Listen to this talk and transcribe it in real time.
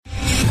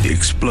The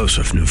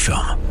explosive new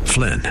film,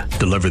 Flynn,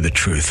 deliver the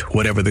truth,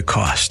 whatever the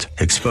cost.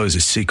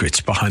 Exposes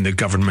secrets behind the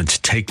government's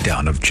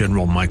takedown of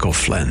General Michael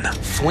Flynn.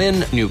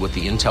 Flynn knew what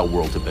the intel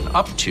world had been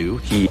up to.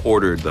 He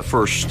ordered the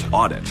first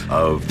audit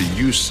of the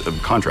use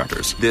of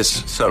contractors.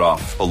 This set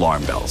off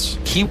alarm bells.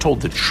 He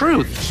told the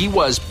truth. He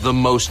was the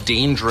most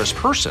dangerous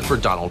person for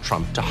Donald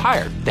Trump to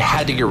hire. They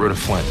had to get rid of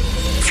Flynn.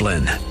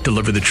 Flynn,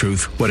 deliver the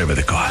truth, whatever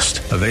the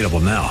cost. Available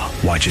now.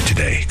 Watch it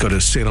today. Go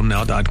to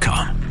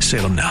salemnow.com.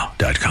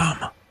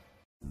 salemnow.com.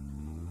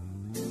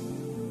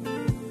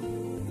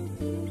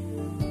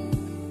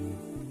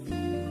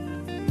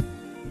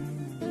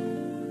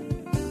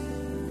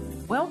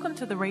 Welcome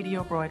to the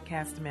radio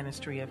broadcast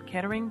ministry of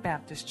Kettering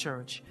Baptist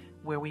Church,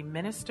 where we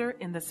minister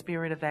in the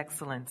spirit of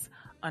excellence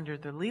under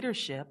the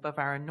leadership of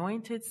our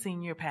anointed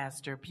senior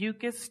pastor,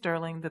 Bucus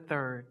Sterling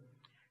III.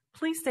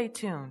 Please stay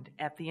tuned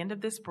at the end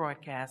of this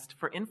broadcast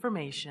for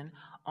information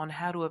on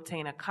how to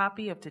obtain a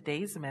copy of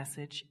today's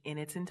message in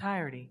its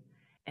entirety.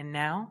 And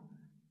now,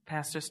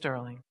 Pastor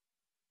Sterling.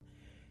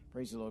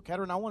 Praise the Lord.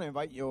 Kettering, I want to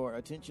invite your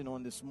attention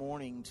on this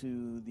morning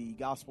to the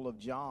Gospel of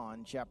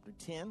John, chapter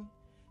 10.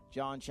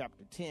 John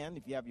chapter 10.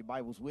 If you have your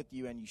Bibles with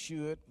you, and you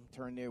should,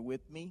 turn there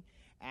with me.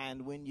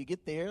 And when you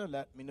get there,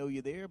 let me know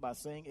you're there by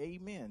saying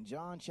amen.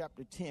 John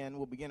chapter 10,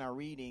 we'll begin our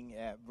reading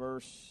at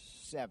verse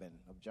 7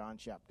 of John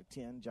chapter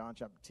 10. John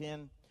chapter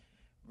 10,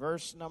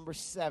 verse number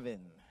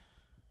 7.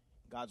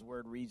 God's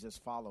word reads as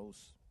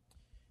follows.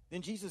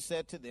 Then Jesus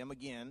said to them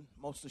again,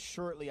 most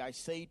assuredly I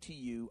say to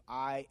you,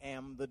 I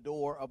am the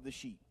door of the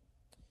sheep.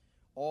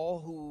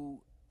 All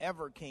who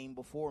ever came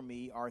before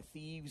me are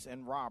thieves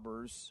and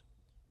robbers,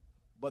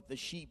 but the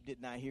sheep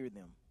did not hear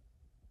them.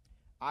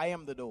 I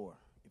am the door.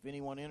 If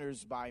anyone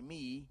enters by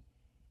me,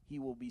 he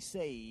will be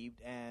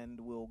saved and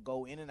will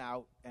go in and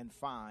out and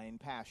find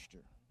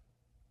pasture.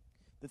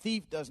 The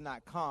thief does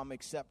not come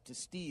except to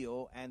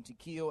steal and to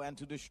kill and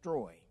to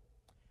destroy.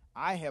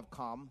 I have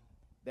come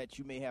that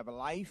you may have a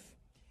life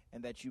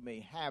and that you may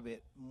have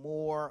it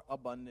more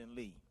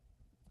abundantly.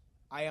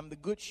 I am the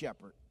good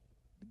shepherd.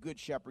 The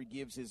good shepherd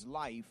gives his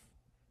life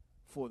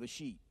for the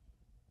sheep.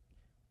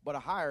 But a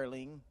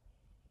hireling,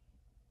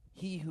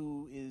 he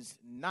who is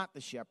not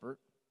the shepherd,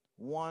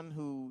 one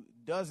who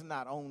does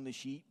not own the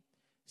sheep,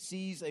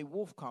 sees a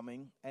wolf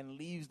coming and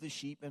leaves the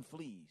sheep and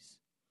flees.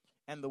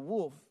 And the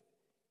wolf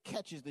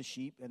catches the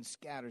sheep and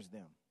scatters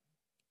them.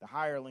 The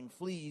hireling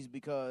flees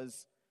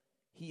because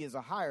he is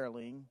a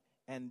hireling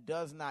and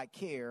does not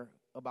care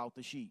about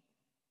the sheep.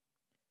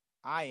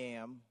 I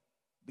am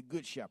the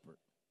good shepherd,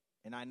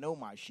 and I know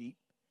my sheep,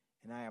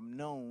 and I am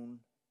known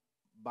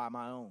by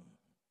my own.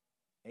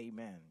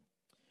 Amen.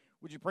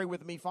 Would you pray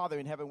with me? Father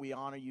in heaven, we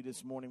honor you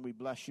this morning. We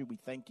bless you. We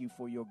thank you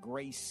for your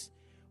grace,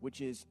 which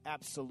is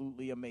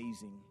absolutely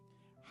amazing.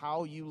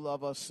 How you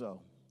love us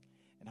so,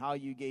 and how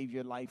you gave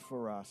your life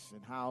for us,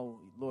 and how,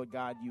 Lord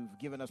God, you've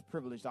given us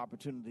privileged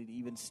opportunity to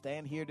even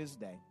stand here this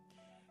day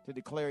to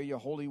declare your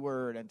holy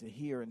word and to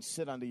hear and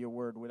sit under your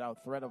word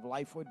without threat of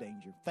life or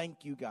danger.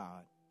 Thank you,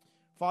 God.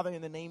 Father,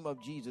 in the name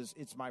of Jesus,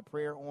 it's my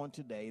prayer on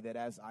today that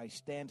as I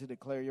stand to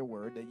declare your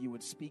word, that you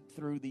would speak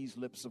through these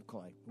lips of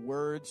clay,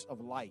 words of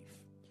life.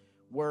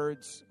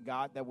 Words,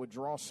 God, that would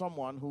draw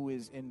someone who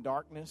is in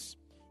darkness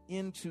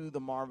into the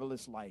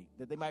marvelous light,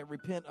 that they might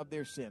repent of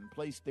their sin,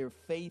 place their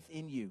faith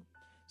in you,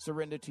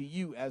 surrender to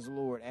you as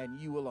Lord and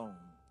you alone.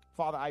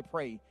 Father, I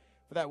pray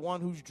for that one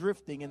who's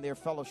drifting in their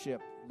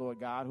fellowship, Lord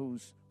God,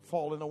 who's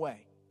fallen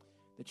away,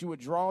 that you would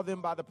draw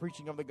them by the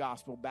preaching of the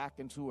gospel back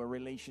into a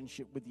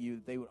relationship with you,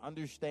 that they would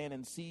understand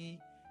and see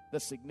the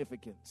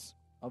significance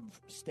of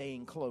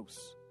staying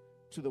close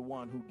to the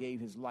one who gave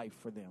his life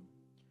for them.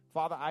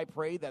 Father, I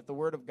pray that the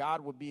word of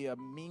God would be a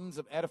means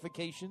of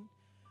edification,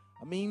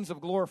 a means of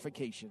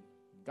glorification.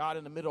 God,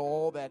 in the middle of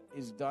all that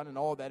is done and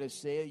all that is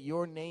said,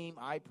 your name,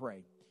 I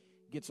pray,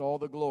 gets all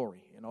the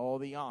glory and all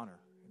the honor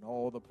and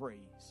all the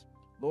praise.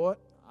 Lord,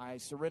 I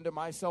surrender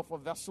myself a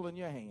vessel in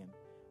your hand.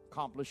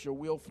 Accomplish your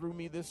will through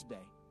me this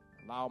day.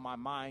 Allow my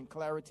mind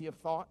clarity of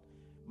thought,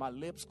 my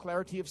lips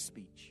clarity of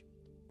speech,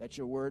 that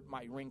your word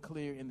might ring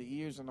clear in the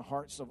ears and the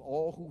hearts of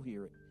all who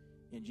hear it.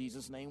 In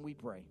Jesus' name we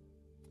pray.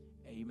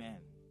 Amen.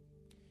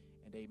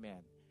 Amen.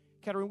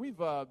 Kettering, we've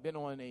been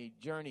on a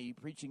journey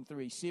preaching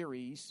through a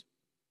series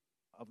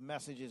of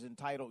messages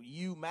entitled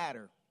You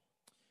Matter.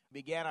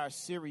 We began our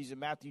series in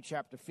Matthew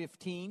chapter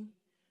 15.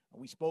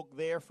 We spoke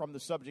there from the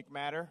subject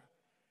matter,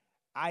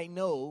 I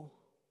know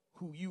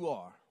who you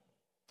are.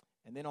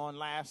 And then on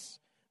last,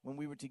 when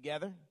we were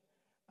together,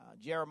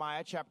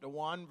 Jeremiah chapter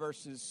 1,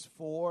 verses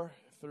 4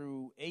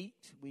 through 8,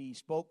 we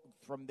spoke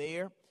from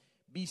there,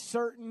 be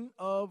certain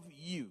of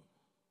you,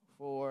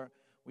 for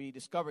we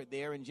discovered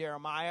there in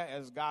Jeremiah,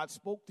 as God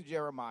spoke to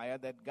Jeremiah,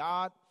 that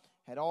God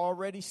had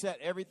already set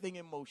everything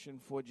in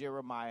motion for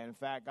Jeremiah. In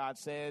fact, God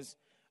says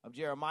of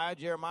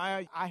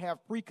Jeremiah, I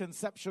have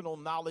preconceptional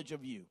knowledge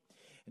of you.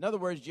 In other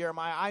words,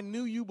 Jeremiah, I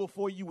knew you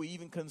before you were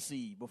even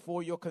conceived.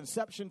 Before your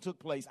conception took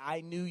place, I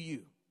knew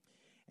you.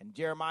 And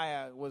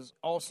Jeremiah was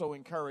also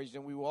encouraged,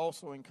 and we were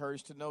also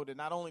encouraged to know that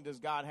not only does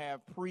God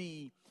have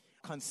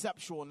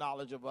conceptual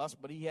knowledge of us,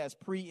 but he has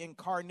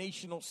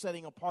pre-incarnational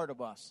setting apart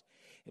of us.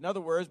 In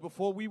other words,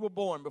 before we were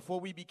born, before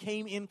we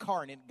became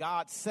incarnate,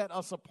 God set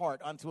us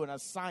apart unto an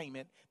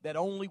assignment that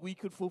only we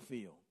could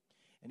fulfill.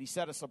 And he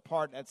set us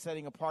apart, at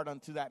setting apart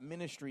unto that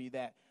ministry,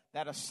 that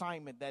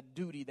assignment, that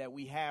duty that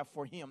we have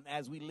for him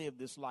as we live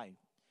this life.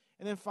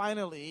 And then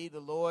finally,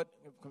 the Lord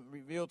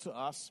revealed to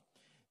us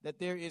that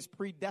there is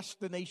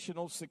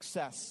predestinational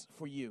success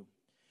for you.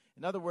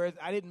 In other words,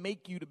 I didn't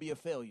make you to be a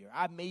failure.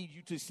 I made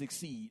you to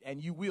succeed,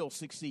 and you will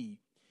succeed.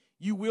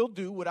 You will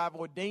do what I've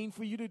ordained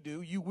for you to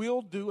do. You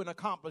will do and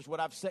accomplish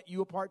what I've set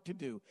you apart to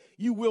do.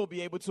 You will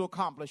be able to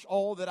accomplish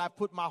all that I've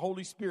put my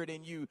Holy Spirit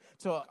in you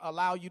to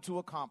allow you to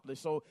accomplish.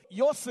 So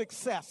your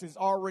success is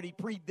already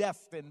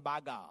predestined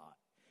by God.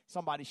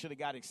 Somebody should have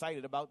got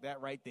excited about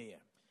that right there.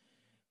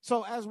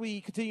 So as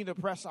we continue to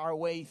press our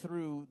way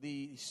through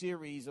the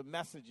series of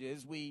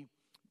messages, we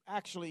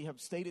actually have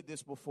stated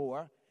this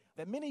before,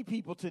 that many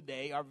people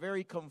today are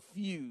very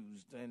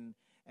confused and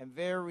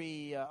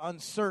very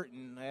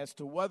uncertain as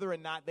to whether or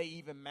not they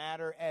even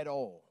matter at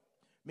all.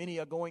 Many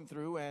are going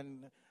through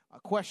and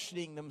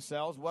questioning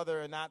themselves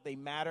whether or not they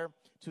matter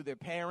to their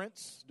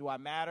parents. Do I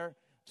matter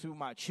to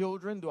my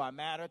children? Do I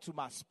matter to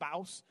my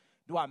spouse?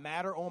 Do I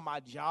matter on my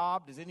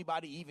job? Does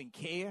anybody even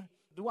care?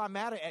 Do I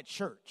matter at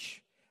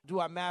church? Do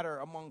I matter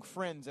among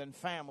friends and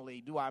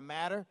family? Do I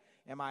matter?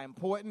 Am I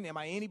important? Am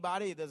I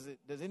anybody? Does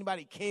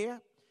anybody care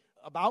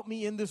about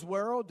me in this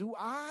world? Do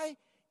I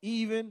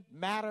even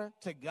matter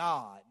to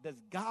God? Does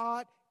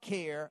God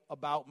care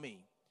about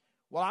me?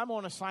 Well, I'm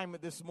on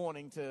assignment this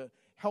morning to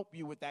help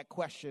you with that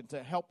question,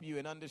 to help you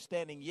in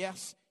understanding,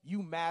 yes,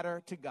 you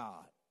matter to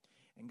God.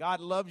 And God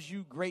loves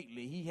you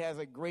greatly. He has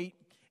a great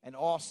and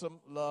awesome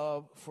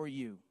love for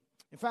you.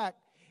 In fact,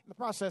 in the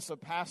process of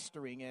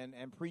pastoring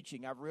and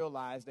preaching, I've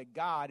realized that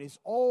God is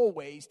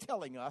always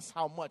telling us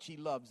how much he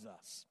loves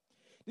us.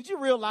 Did you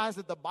realize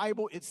that the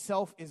Bible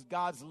itself is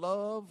God's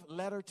love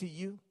letter to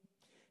you?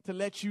 To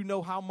let you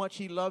know how much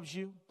he loves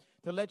you,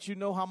 to let you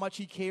know how much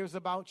he cares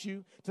about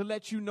you, to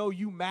let you know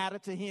you matter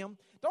to him.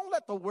 Don't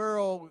let the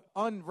world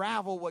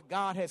unravel what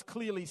God has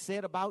clearly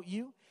said about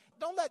you.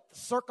 Don't let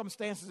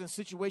circumstances and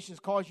situations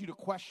cause you to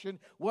question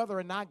whether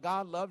or not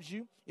God loves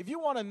you. If you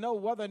want to know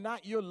whether or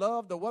not you're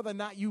loved or whether or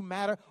not you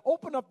matter,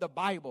 open up the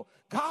Bible.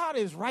 God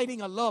is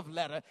writing a love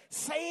letter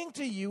saying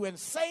to you and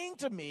saying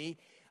to me,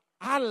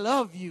 I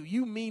love you.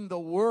 You mean the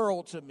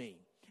world to me.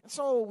 And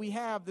so we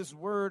have this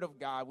word of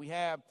God. We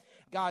have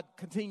God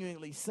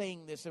continually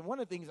saying this. And one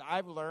of the things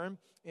I've learned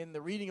in the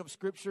reading of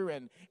Scripture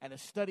and the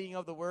studying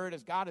of the word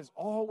is God is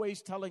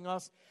always telling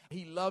us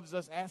he loves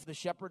us as the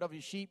shepherd of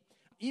his sheep.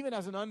 Even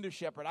as an under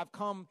shepherd, I've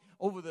come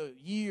over the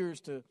years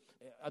to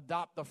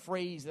adopt the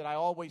phrase that I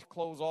always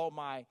close all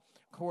my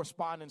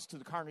correspondence to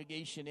the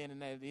congregation in,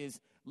 and that is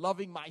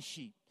loving my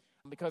sheep.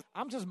 Because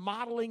I'm just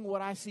modeling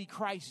what I see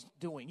Christ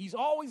doing. He's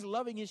always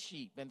loving his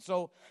sheep. And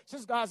so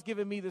since God's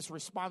given me this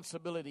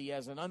responsibility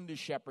as an under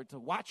shepherd to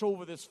watch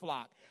over this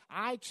flock,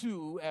 I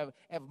too have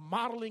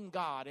modeling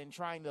God and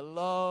trying to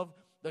love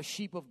the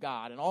sheep of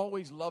God and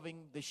always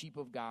loving the sheep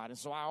of God. And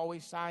so I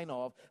always sign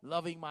off,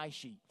 loving my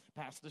sheep.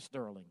 Pastor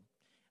Sterling.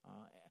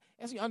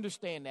 As we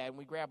understand that and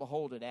we grab a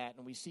hold of that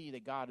and we see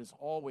that God is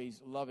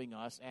always loving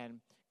us and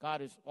God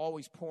is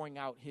always pouring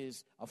out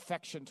his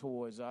affection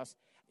towards us,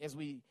 as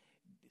we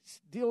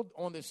deal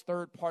on this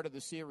third part of the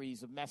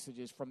series of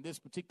messages from this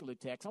particular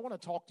text, I want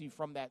to talk to you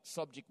from that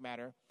subject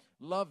matter,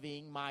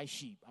 loving my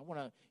sheep. I want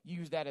to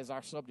use that as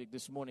our subject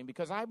this morning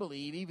because I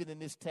believe even in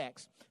this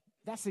text,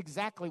 that's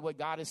exactly what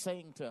God is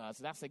saying to us.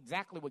 That's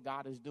exactly what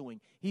God is doing.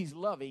 He's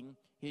loving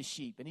his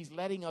sheep and he's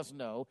letting us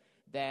know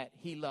that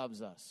he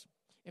loves us.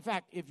 In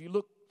fact, if you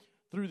look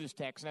through this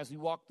text, and as we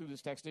walk through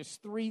this text, there's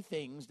three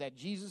things that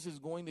Jesus is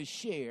going to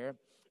share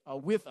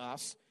with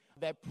us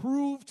that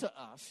prove to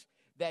us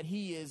that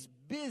he is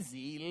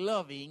busy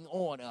loving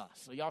on us.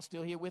 So y'all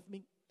still here with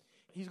me?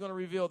 He's going to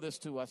reveal this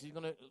to us. He's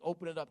going to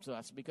open it up to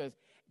us because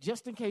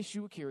just in case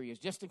you were curious,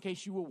 just in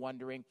case you were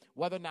wondering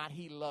whether or not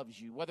he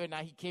loves you, whether or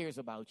not he cares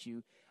about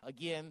you,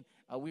 again,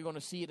 we're going to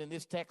see it in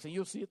this text, and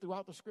you'll see it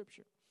throughout the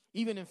Scripture.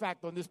 Even, in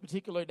fact, on this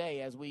particular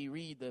day, as we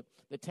read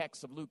the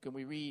text of Luke and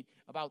we read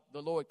about the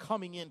Lord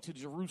coming into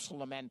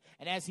Jerusalem, and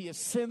as he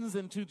ascends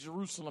into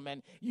Jerusalem,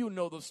 and you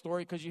know the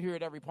story because you hear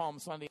it every Palm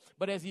Sunday,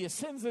 but as he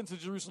ascends into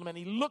Jerusalem and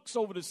he looks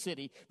over the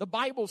city, the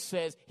Bible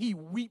says he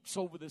weeps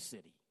over the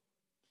city.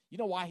 You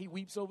know why he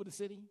weeps over the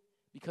city?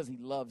 Because he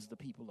loves the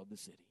people of the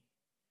city.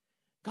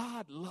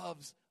 God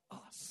loves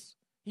us.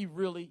 He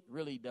really,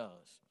 really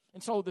does.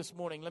 And so this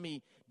morning, let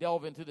me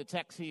delve into the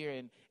text here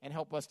and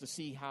help us to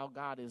see how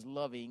God is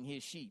loving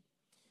his sheep.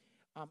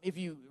 If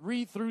you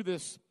read through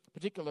this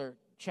particular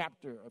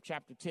chapter of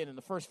chapter 10, in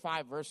the first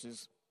 5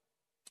 verses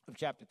of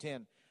chapter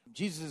 10,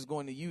 Jesus is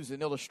going to use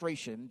an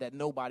illustration that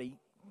nobody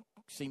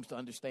seems to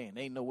understand.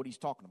 They know what he's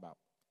talking about.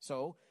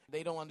 So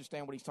they don't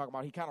understand what he's talking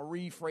about. He kind of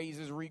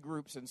rephrases,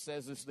 regroups, and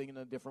says this thing in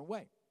a different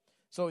way.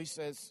 So he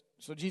says,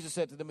 so Jesus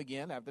said to them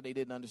again, after they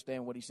didn't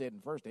understand what he said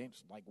in first, they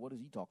like, what is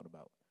he talking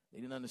about? They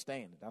didn't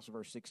understand it. That's what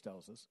verse 6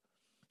 tells us.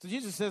 So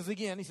Jesus says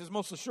again, he says,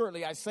 most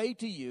assuredly, I say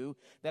to you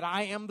that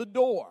I am the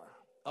door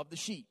of the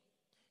sheep.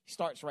 He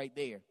starts right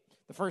there.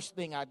 The first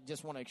thing I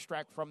just want to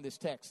extract from this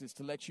text is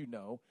to let you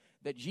know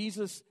that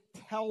Jesus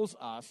tells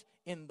us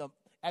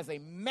as a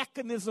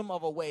mechanism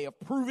of a way of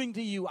proving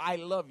to you I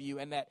love you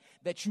and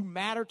that you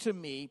matter to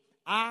me,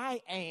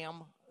 I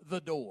am the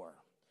door.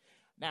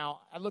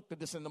 Now, I looked at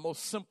this in the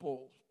most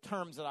simple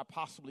terms that I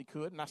possibly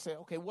could, and I said,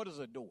 okay, what is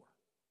a door?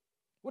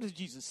 What is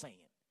Jesus saying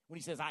when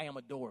he says, I am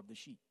a door of the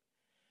sheep?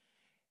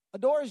 A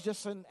door is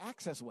just an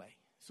access way.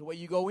 It's the way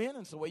you go in and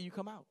it's the way you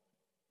come out.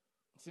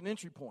 It's an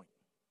entry point.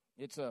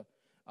 It's a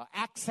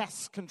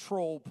access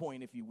control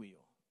point, if you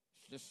will.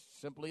 It's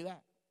just simply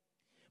that.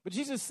 But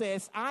Jesus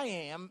says, I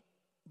am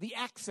the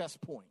access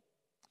point.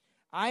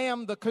 I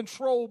am the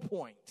control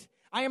point.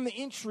 I am the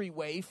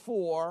entryway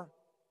for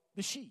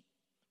the sheep.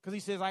 Because he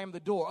says, I am the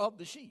door of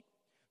the sheep.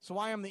 So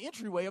I am the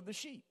entryway of the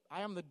sheep.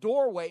 I am the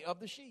doorway of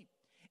the sheep.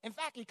 In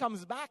fact, he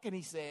comes back and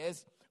he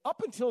says,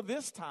 up until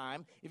this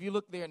time, if you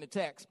look there in the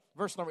text,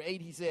 verse number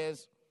 8, he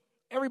says,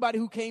 everybody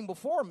who came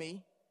before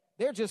me,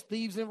 they're just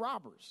thieves and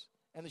robbers.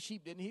 And the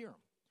sheep didn't hear him.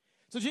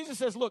 So Jesus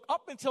says, look,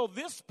 up until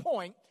this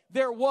point,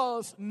 there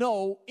was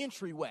no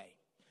entryway.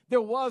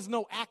 There was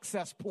no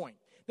access point.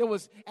 There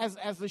was,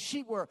 as the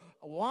sheep were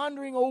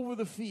wandering over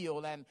the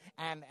field and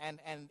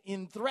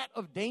in threat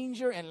of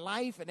danger and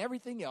life and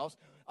everything else,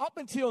 up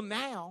until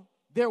now,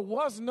 there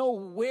was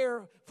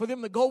nowhere for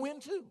them to go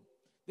into.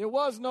 There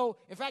was no,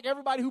 in fact,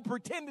 everybody who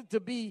pretended to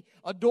be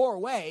a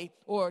doorway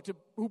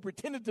who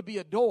pretended to be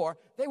a door,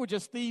 they were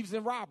just thieves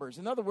and robbers.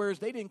 In other words,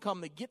 they didn't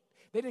come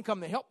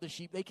to help the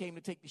sheep. They came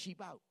to take the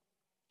sheep out.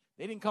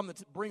 They didn't come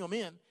to bring them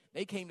in.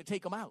 They came to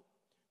take them out.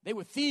 They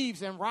were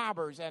thieves and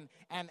robbers. And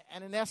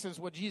in essence,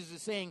 what Jesus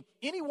is saying,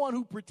 anyone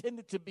who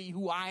pretended to be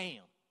who I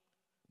am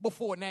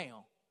before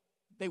now,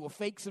 they were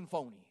fakes and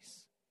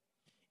phonies.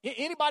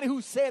 Anybody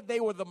who said they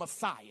were the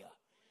Messiah,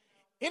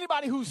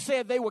 anybody who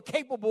said they were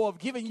capable of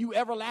giving you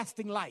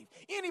everlasting life,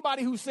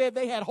 anybody who said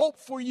they had hope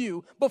for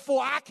you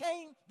before I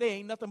came, they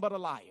ain't nothing but a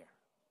liar.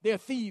 They're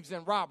thieves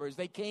and robbers.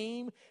 They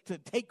came to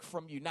take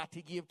from you, not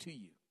to give to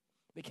you.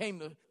 They came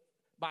to,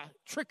 by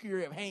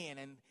trickery of hand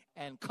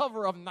and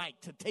cover of night,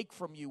 to take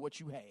from you what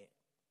you had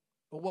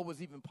or what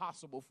was even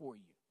possible for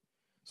you.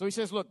 So he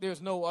says, look,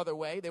 there's no other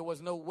way. There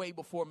was no way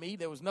before me.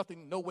 There was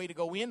no way to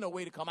go in, no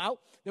way to come out.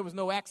 There was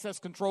no access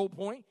control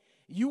point.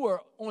 You were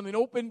on an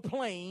open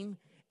plain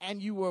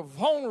and you were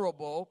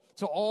vulnerable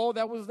to all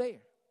that was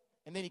there.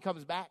 And then he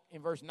comes back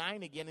in verse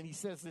 9 again and he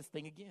says this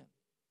thing again.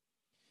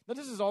 Now,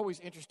 this is always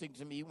interesting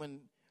to me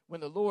when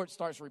the Lord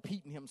starts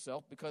repeating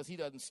himself, because he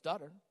doesn't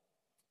stutter.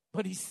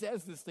 But he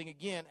says this thing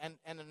again,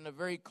 and in a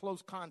very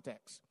close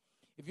context.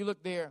 If you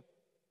look there,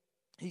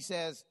 he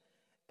says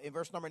in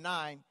verse number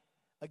 9,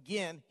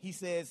 again, he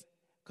says,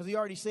 because he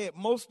already said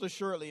most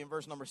assuredly in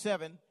verse number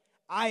 7,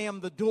 I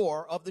am the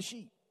door of the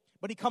sheep.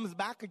 But he comes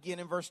back again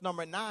in verse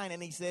number 9,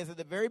 and he says at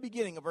the very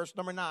beginning of verse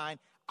number 9,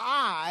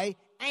 I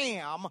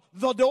am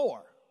the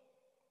door.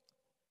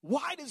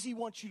 Why does he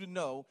want you to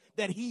know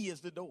that he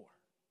is the door?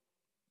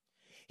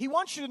 He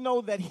wants you to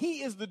know that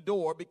he is the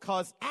door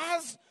because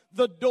as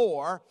the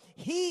door,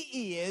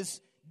 he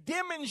is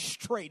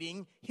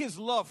demonstrating his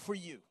love for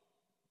you.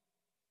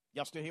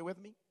 Y'all still here with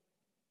me?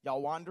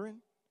 Y'all wandering?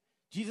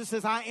 Jesus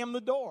says, I am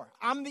the door.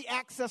 I'm the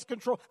access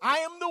control. I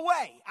am the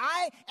way.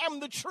 I am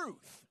the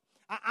truth.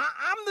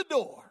 I'm the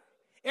door.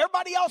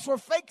 Everybody else were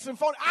fakes and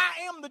phony.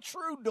 I am the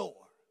true door.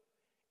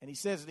 And he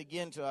says it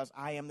again to us,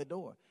 I am the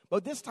door.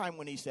 But this time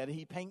when he said it,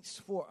 he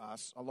paints for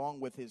us, along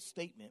with his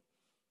statement,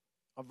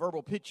 a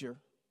verbal picture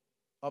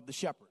of the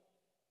shepherd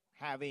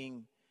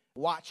having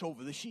watch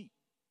over the sheep.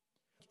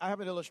 I have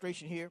an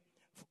illustration here.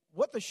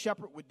 What the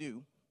shepherd would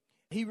do,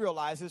 he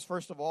realizes,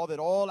 first of all, that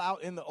all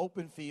out in the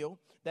open field,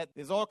 that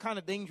there's all kind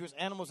of dangerous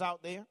animals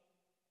out there,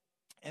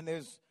 and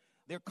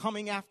they're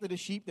coming after the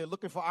sheep. They're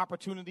looking for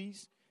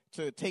opportunities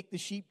to take the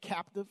sheep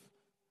captive.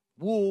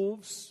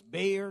 Wolves,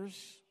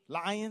 bears,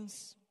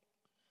 lions.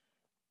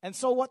 And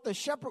so what the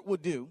shepherd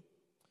would do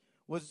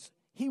was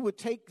he would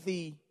take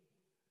the,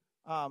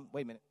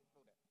 wait a minute.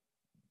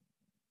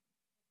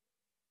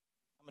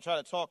 I'm going to try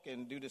to talk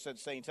and do this at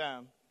the same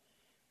time.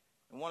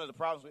 And one of the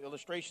problems with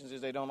illustrations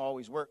is they don't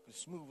always work as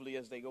smoothly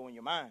as they go in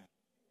your mind.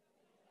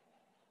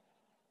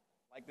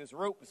 Like this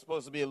rope is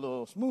supposed to be a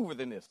little smoother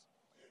than this.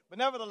 But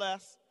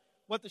nevertheless,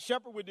 what the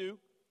shepherd would do,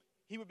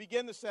 he would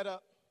begin to set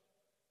up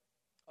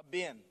a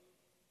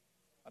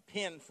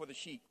pen for the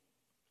sheep.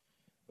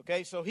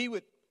 Okay, so he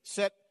would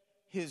set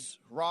his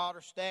rod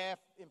or staff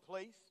in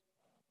place.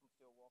 I'm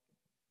still walking.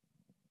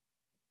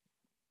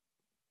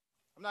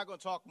 I'm not going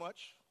to talk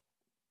much.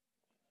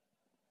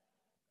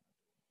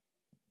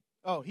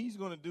 Oh, he's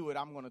going to do it.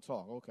 I'm going to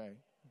talk. Okay.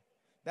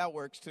 That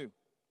works too.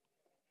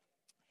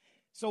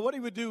 So what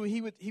he would do,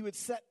 he would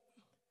set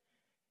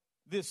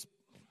this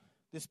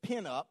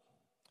pen up,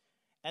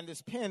 and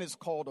this pen is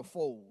called a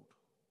fold.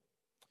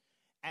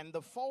 And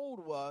the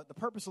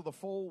purpose of the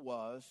fold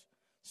was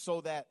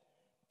so that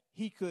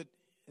he could,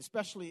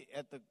 especially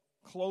at the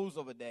close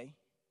of a day,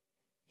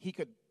 he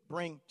could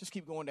just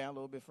keep going down a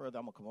little bit further.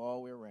 I'm going to come all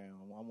the way around.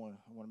 I want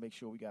to make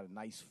sure we got a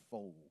nice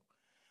fold.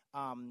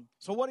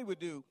 So what he would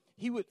do,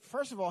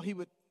 first of all, he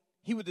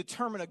would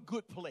determine a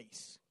good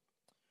place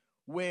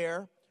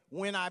where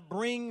when I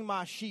bring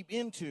my sheep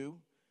into,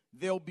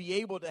 they'll be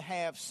able to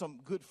have some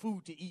good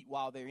food to eat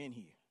while they're in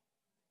here.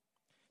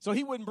 So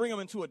he wouldn't bring them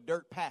into a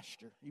dirt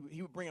pasture.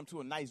 He would bring them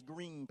to a nice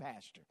green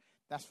pasture.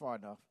 That's far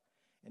enough.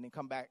 And then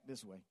come back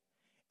this way.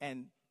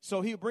 And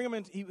so he would bring them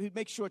in. He would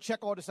make sure, check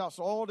all this out.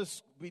 So all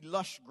this be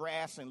lush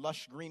grass and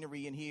lush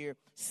greenery in here,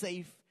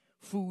 safe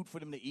food for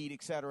them to eat,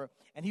 etc.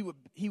 And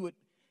he would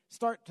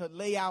start to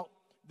lay out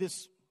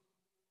this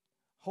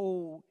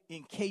whole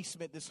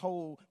encasement, this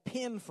whole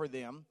pen for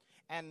them.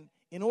 And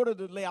in order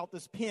to lay out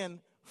this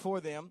pen for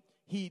them,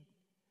 he'd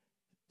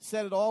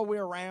set it all the way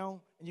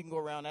around. And you can go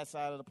around that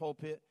side of the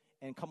pulpit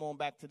and come on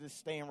back to this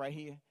stand right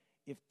here.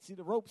 See,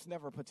 the ropes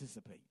never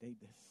participate. The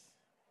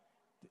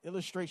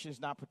illustration is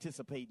not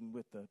participating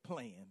with the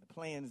plan. The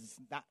plan is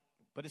not,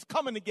 but it's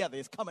coming together.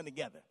 It's coming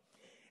together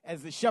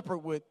as the shepherd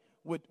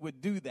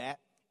would do that.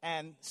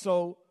 And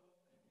so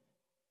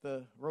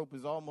the rope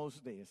is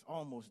almost there. It's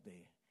almost there.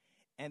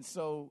 And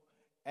so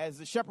as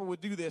the shepherd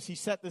would do this, he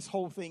set this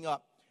whole thing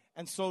up.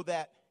 And so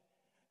that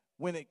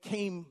when it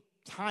came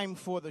time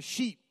for the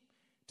sheep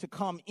to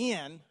come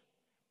in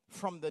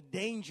from the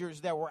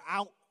dangers that were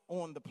out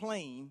on the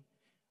plain,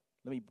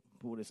 let me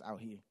pull this out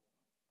here.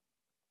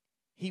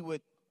 He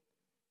would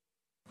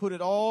put it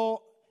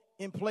all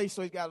in place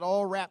so he's got it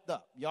all wrapped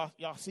up.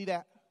 Y'all see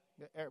that?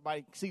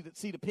 Everybody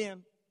see the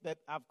pen that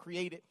I've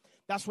created?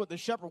 That's what the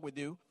shepherd would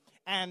do.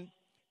 And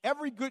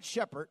every good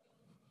shepherd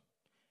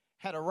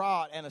had a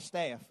rod and a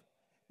staff.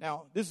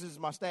 Now, this is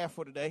my staff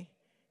for today.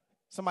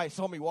 Somebody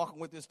saw me walking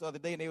with this the other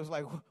day, and they was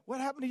like, "What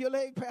happened to your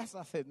leg, Pastor?"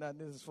 I said, "Nothing,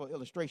 this is for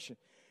illustration."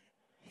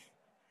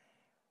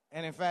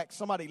 And in fact,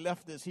 somebody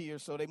left this here,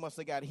 so they must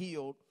have got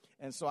healed.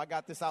 And so I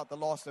got this out the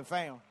lost and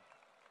found.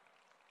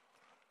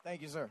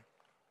 Thank you, sir.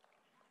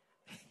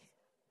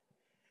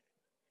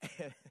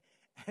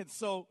 And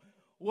so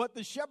what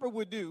the shepherd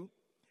would do,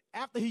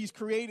 after he's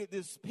created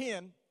this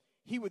pen,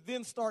 he would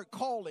then start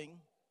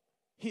calling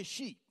his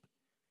sheep.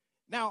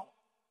 Now,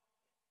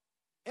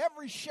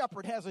 every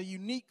shepherd has a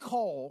unique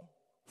call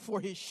for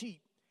his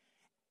sheep,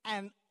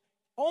 and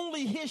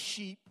only his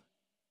sheep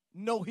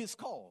know his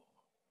call.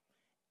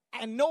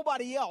 And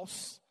nobody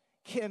else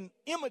can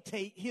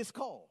imitate his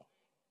call.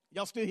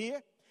 Y'all still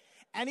here?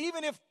 And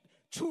even if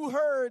two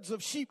herds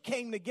of sheep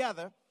came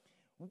together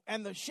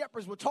and the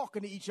shepherds were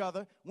talking to each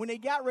other, when they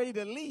got ready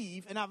to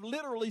leave, and I've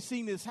literally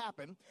seen this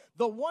happen,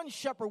 the one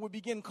shepherd would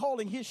begin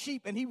calling his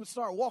sheep and he would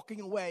start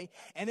walking away.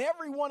 And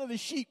every one of the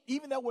sheep,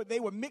 even though they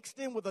were mixed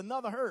in with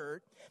another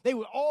herd, they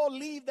would all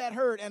leave that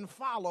herd and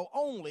follow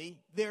only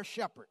their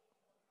shepherd.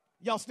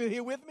 Y'all still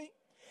here with me?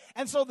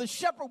 And so the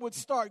shepherd would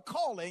start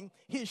calling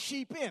his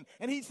sheep in.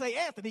 And he'd say,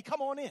 "Anthony,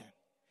 come on in."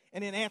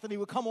 And then Anthony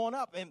would come on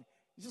up and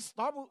just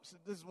start.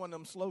 This is one of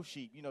them slow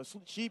sheep. You know,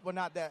 sheep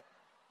not that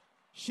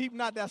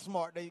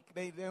smart.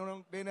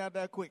 They're not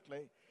that quick.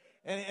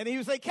 And he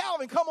would say,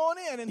 "Calvin, come on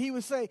in." And he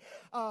would say,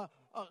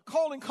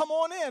 "Colin, come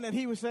on in." And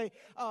he would say,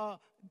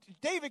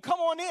 "David, come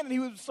on in." And he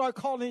would start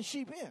calling his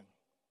sheep in.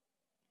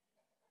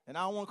 And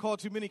I don't want to call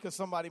too many because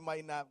somebody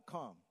might not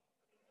come.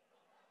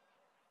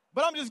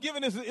 But I'm just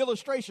giving this an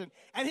illustration.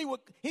 And he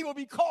would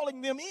be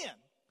calling them in.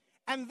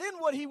 And then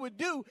what he would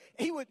do,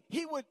 he would,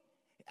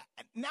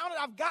 now that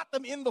I've got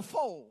them in the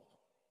fold,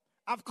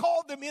 I've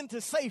called them into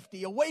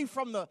safety, away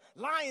from the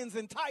lions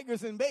and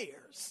tigers and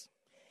bears.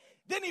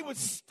 Then he would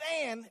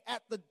stand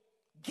at the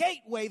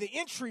gateway, the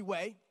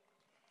entryway,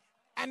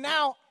 and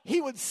now he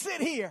would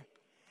sit here.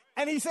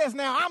 And he says,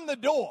 "Now I'm the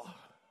door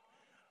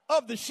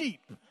of the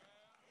sheep.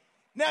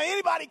 Now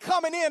anybody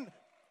coming in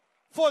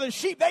for the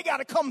sheep, they got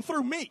to come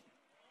through me.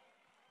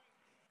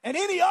 And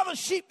any other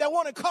sheep that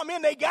want to come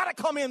in, they got to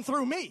come in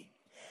through me.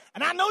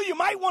 And I know you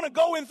might want to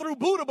go in through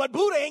Buddha, but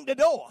Buddha ain't the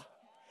door.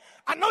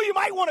 I know you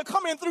might want to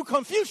come in through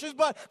Confucius,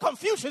 but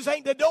Confucius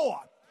ain't the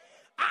door.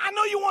 I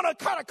know you want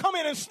to kind of come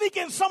in and sneak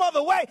in some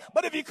other way,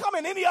 but if you come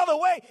in any other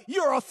way,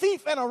 you're a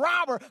thief and a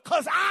robber,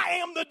 because I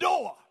am the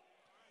door.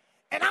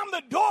 And I'm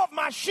the door of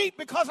my sheep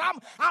because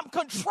I'm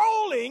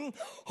controlling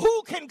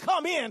who can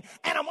come in.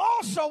 And I'm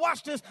also,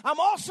 watch this, I'm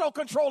also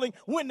controlling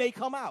when they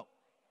come out.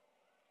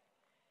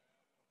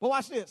 But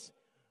watch this.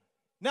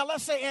 Now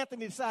let's say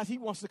Anthony decides he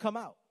wants to come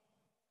out.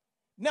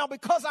 Now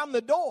because I'm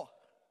the door,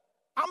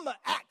 I'm the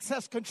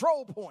access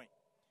control point.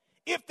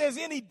 If there's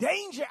any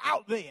danger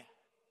out there,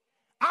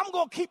 I'm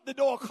going to keep the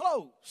door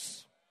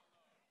closed.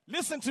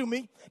 Listen to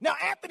me. Now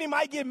Anthony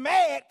might get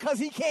mad because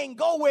he can't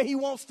go where he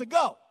wants to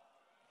go.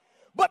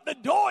 But the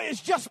door is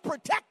just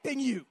protecting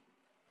you.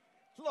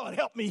 Lord,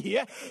 help me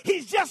here.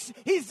 He's just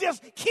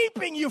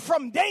keeping you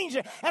from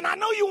danger. And I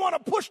know you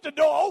want to push the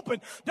door open.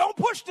 Don't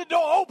push the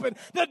door open.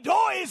 The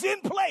door is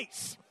in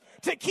place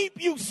to keep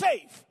you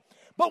safe.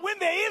 But when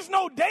there is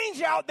no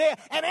danger out there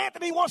and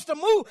Anthony wants to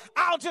move,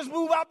 I'll just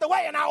move out the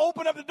way and I'll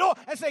open up the door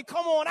and say,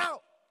 "Come on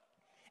out."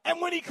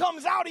 And when he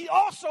comes out, he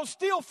also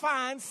still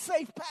finds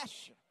safe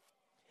pasture.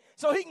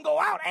 So he can go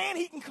out and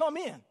he can come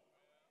in.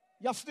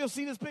 Y'all still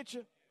see this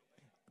picture?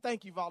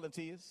 Thank you,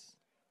 volunteers.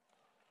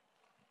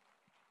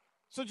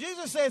 So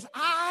Jesus says,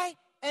 I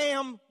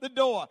am the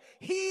door.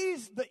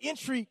 He's the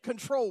entry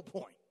control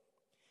point.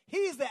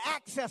 He's the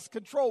access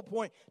control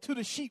point to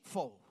the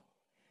sheepfold.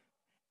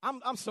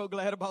 I'm so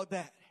glad about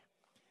that.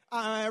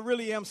 I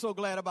really am so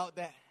glad about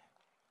that.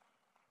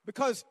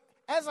 Because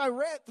as I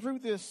read through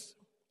this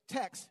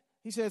text,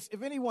 he says,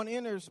 if anyone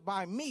enters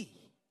by me,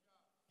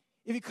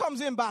 if he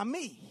comes in by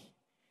me,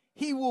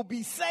 he will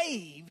be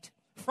saved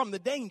from the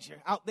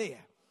danger out there,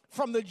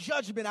 from the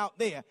judgment out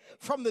there,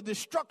 from the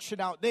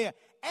destruction out there,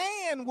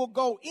 and will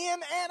go in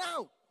and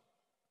out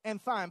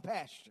and find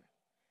pasture.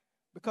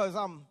 Because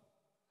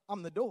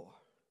I'm the door.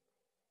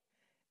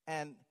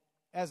 And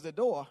as the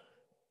door,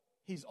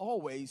 he's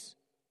always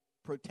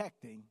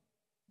protecting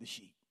the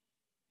sheep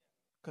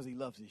because he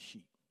loves his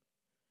sheep,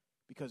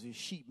 because his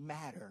sheep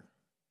matter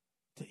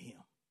to him.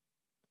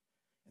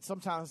 And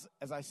sometimes,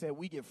 as I said,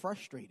 we get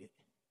frustrated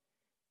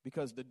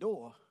because the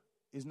door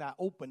is not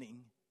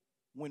opening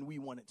when we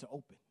want it to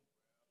open.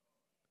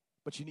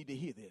 But you need to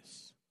hear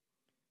this.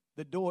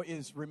 The door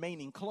is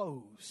remaining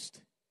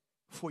closed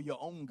for your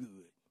own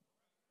good.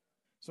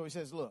 So he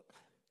says, look,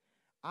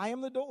 I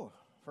am the door,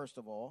 first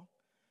of all,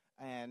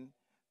 and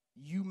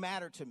you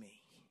matter to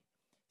me.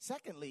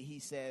 Secondly, he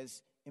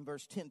says, in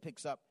verse 10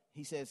 picks up,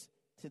 he says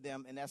to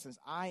them, in essence,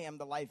 I am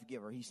the life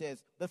giver. He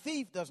says, the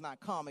thief does not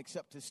come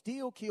except to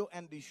steal, kill,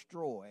 and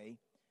destroy.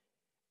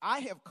 I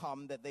have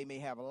come that they may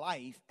have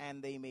life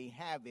and they may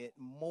have it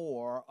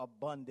more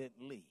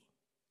abundantly.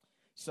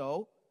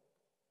 So,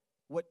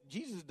 what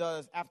Jesus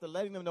does after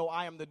letting them know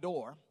I am the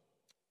door,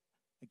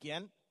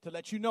 again, to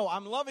let you know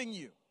I'm loving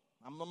you.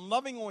 I'm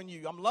loving on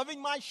you. I'm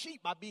loving my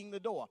sheep by being the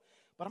door.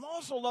 But I'm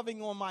also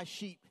loving on my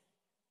sheep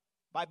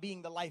by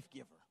being the life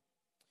giver.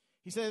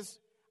 He says,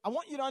 I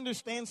want you to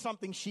understand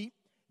something, sheep.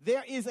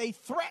 There is a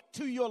threat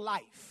to your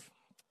life.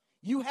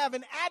 You have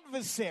an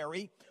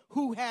adversary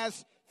who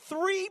has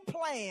 3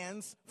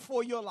 plans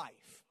for your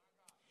life.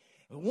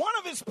 One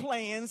of his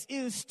plans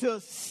is to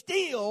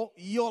steal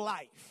your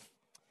life.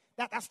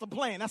 That's the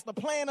plan. That's the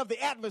plan of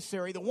the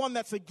adversary, the one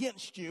that's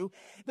against you.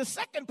 The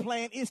second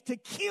plan is to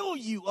kill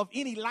you of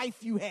any life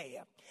you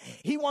have.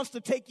 He wants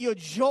to take your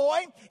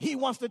joy. He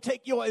wants to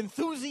take your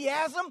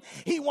enthusiasm.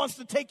 He wants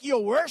to take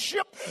your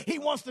worship. He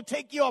wants to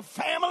take your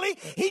family.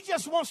 He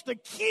just wants to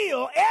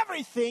kill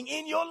everything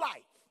in your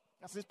life.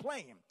 That's his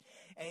plan.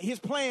 His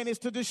plan is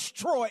to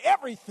destroy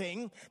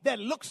everything that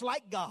looks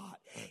like God.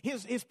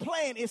 His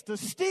plan is to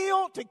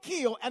steal, to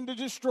kill, and to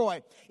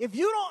destroy. If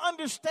you don't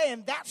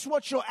understand that's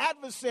what your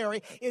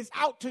adversary is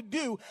out to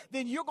do,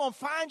 then you're going to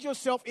find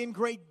yourself in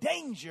great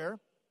danger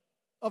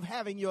of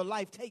having your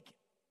life taken.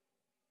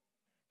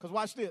 Because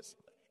watch this.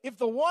 If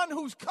the one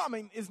who's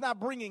coming is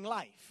not bringing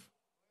life,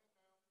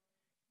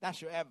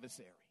 that's your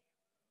adversary.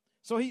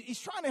 So he's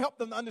trying to help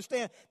them to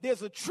understand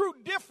there's a true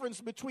difference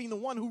between the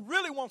one who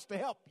really wants to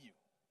help you.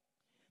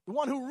 The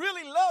one who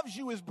really loves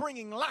you is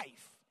bringing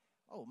life.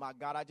 Oh, my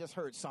God, I just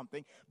heard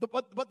something.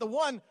 But the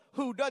one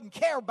who doesn't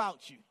care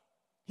about you,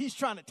 he's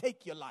trying to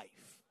take your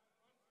life.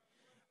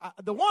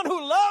 The one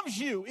who loves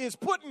you is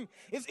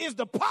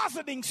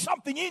depositing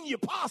something in you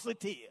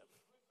positive.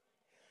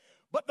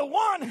 But the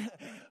one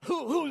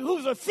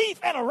who's a thief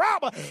and a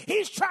robber,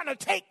 he's trying to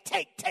take.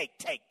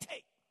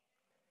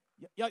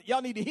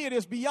 Y'all need to hear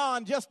this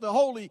beyond just the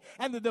holy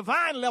and the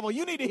divine level.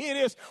 You need to hear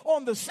this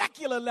on the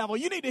secular level.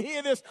 You need to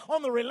hear this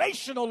on the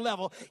relational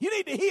level. You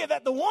need to hear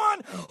that the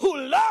one who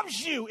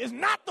loves you is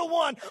not the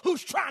one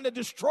who's trying to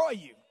destroy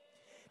you.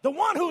 The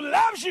one who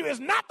loves you is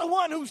not the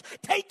one who's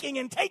taking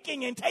and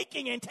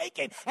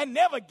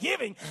never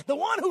giving. The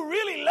one who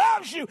really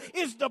loves you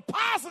is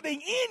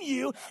depositing in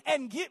you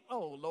and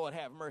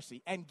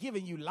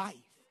giving you life.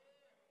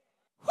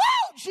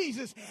 Woo,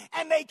 Jesus.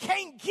 And they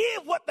can't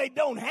give what they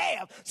don't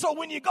have. So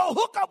when you go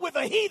hook up with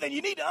a heathen,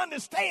 you need to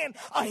understand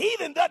a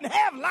heathen doesn't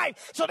have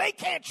life, so they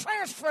can't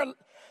transfer.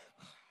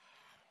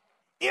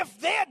 If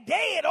they're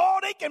dead, all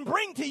they can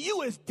bring to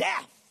you is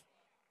death.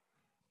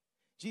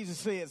 Jesus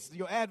says,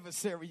 your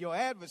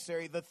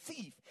adversary, the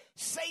thief,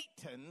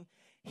 Satan,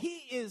 he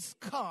is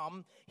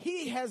come.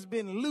 He has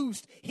been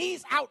loosed.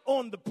 He's out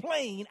on the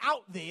plain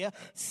out there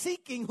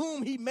seeking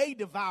whom he may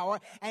devour,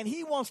 and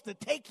he wants to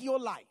take your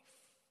life.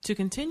 To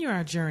continue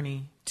our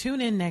journey, tune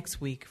in next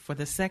week for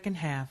the second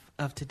half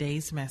of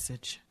today's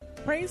message.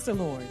 Praise the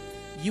Lord.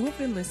 You have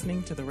been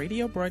listening to the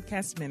radio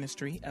broadcast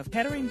ministry of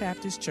Kettering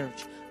Baptist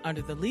Church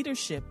under the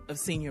leadership of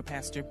Senior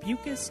Pastor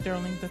Bucas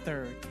Sterling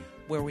III,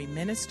 where we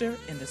minister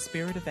in the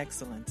spirit of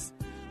excellence.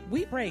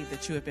 We pray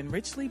that you have been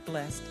richly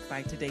blessed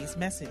by today's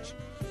message.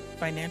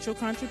 Financial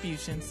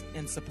contributions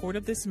in support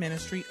of this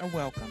ministry are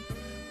welcome.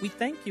 We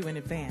thank you in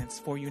advance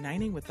for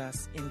uniting with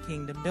us in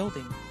kingdom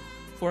building.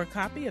 For a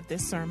copy of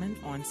this sermon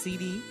on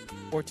CD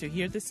or to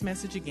hear this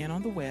message again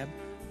on the web,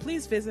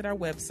 please visit our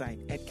website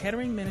at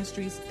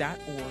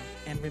ketteringministries.org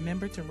and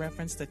remember to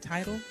reference the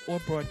title or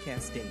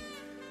broadcast date.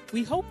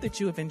 We hope that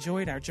you have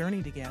enjoyed our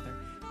journey together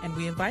And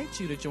we invite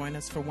you to join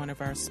us for one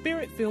of our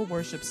Spirit-filled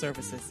worship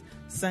services,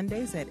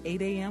 Sundays at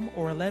 8 a.m.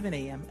 or 11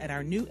 a.m. at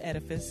our new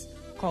edifice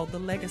called the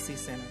Legacy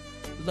Center,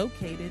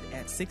 located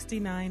at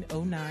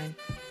 6909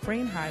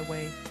 Crane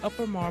Highway,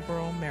 Upper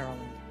Marlboro,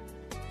 Maryland.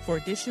 For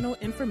additional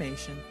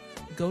information,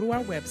 go to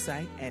our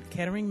website at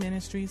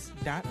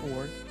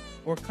ketteringministries.org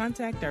or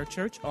contact our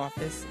church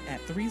office at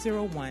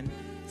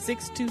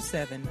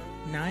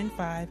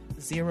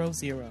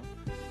 301-627-9500.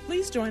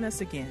 Please join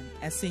us again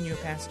as Senior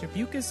Pastor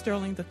Bucas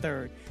Sterling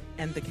III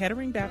and the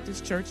Kettering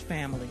Baptist Church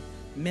family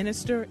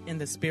minister in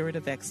the spirit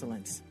of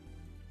excellence.